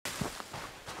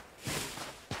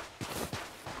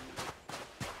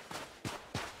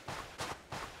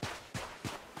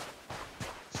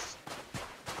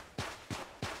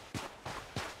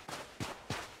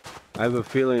I have a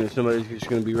feeling that somebody's just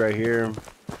gonna be right here.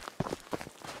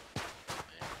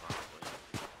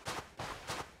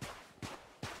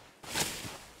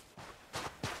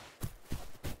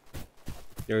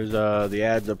 There's the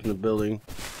ads up in the building.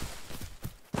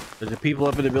 There's the people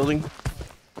up in the building.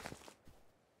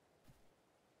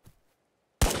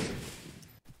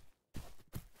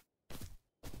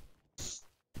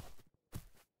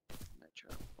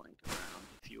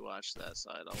 Watch that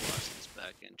side, I'll watch this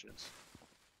back entrance.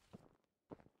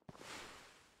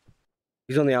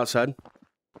 He's on the outside.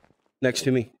 Next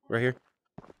to me, right here.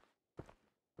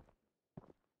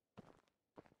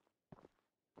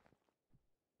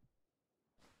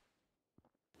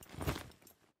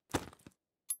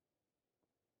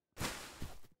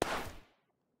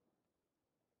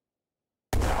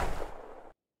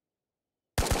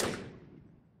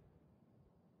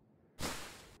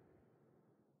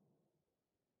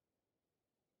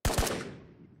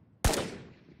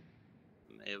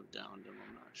 May have downed him,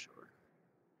 I'm not sure.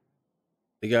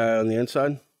 The guy on the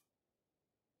inside?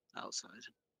 Outside.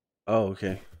 Oh,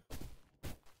 okay.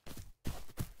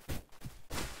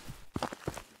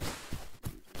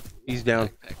 He's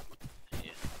down. Yeah,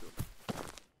 cool.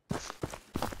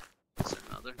 Is there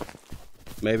another?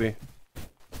 Maybe.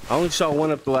 I only saw one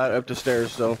up the ladder, up the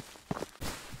stairs, so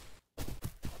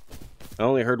I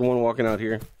only heard one walking out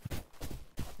here.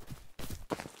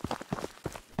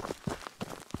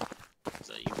 Is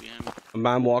that you behind me?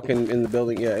 I'm walking in the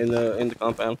building, yeah, in the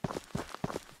compound. You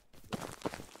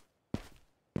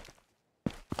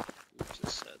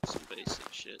just said some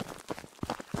basic shit. The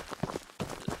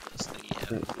best thing you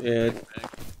have is Yeah, backpack.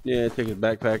 yeah. Take his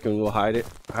backpack and we'll hide it.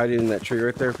 Hide it in that tree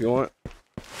right there if you want.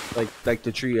 Like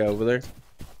the tree over there.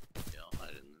 Yeah, I'll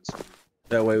hide in this one.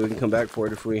 That way we can come back for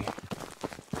it if we. Yeah.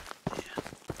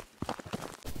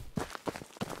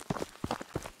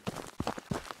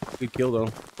 Good kill though.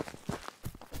 Yeah.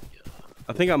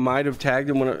 I think I might have tagged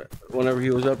him whenever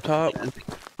he was up top. Yeah, I think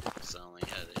I only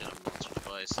had to hit him once or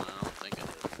twice, and I don't think I hit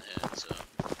him in the head, so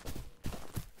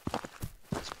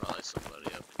there's probably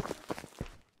somebody up here.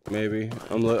 Maybe.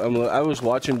 I was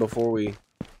watching before we.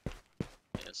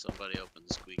 Yeah, somebody opened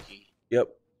the squeaky. Yep.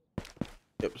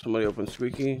 Yep. Somebody opened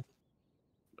squeaky.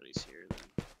 Somebody's here then.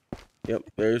 Yep.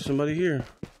 There's somebody here.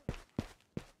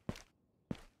 I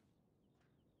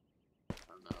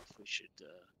don't know if we should.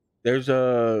 There's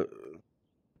a.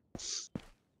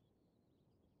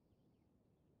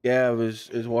 Yeah,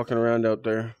 is walking around out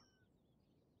there.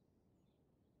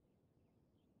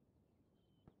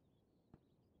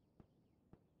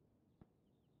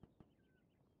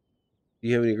 Do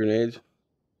you have any grenades?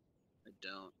 I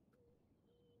don't.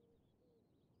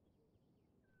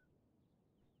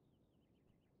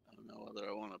 I don't know whether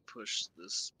I want to push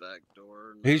this back door.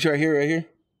 Or not. He's right here, right here.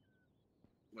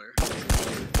 Where? Did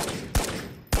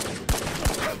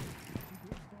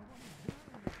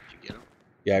you get him?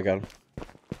 Yeah, I got him.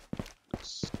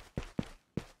 Nice.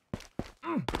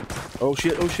 Oh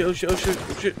shit! Oh shit! Oh shit! Oh shit!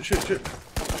 Oh shit! Shit! Shit!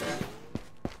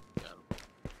 Got him.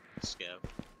 Scav.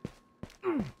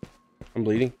 I'm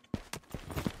bleeding. Do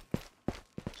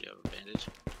you have a bandage?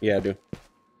 Yeah, I do.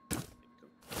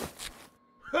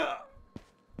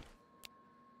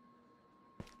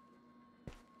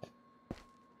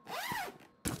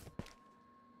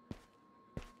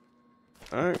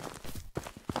 All right.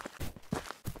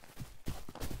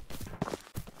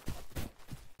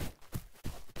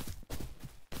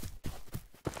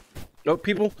 Oh,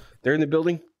 people! They're in the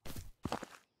building.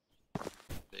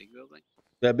 Big building?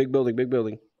 That big building. Big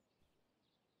building.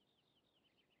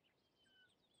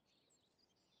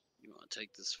 You want to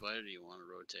take this fight or do you want to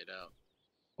rotate out?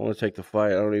 I want to take the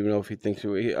fight. I don't even know if he thinks I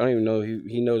don't even know if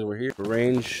he knows we're here.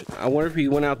 Range. I wonder if he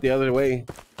went out the other way.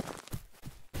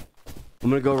 I'm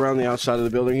gonna go around the outside of the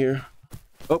building here.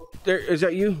 Oh, there is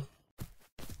that you?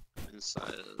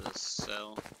 Inside of this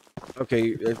cell.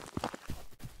 Okay.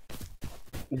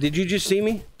 Did you just see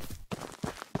me?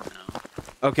 No.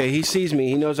 Okay, he sees me.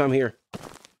 He knows I'm here.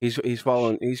 He's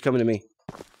following. He's coming to me.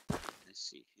 I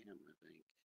see him, I think.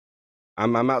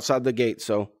 I'm outside the gate,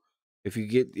 so if you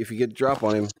get drop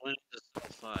on him. When is this cell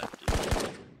 5, dude?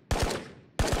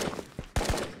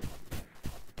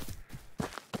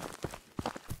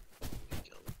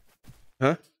 Killed him.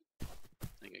 Huh? I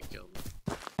think I killed him.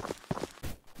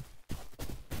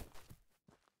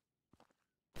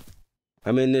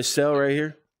 I'm in this cell right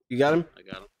here. You got him? I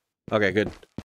got him. Okay, good.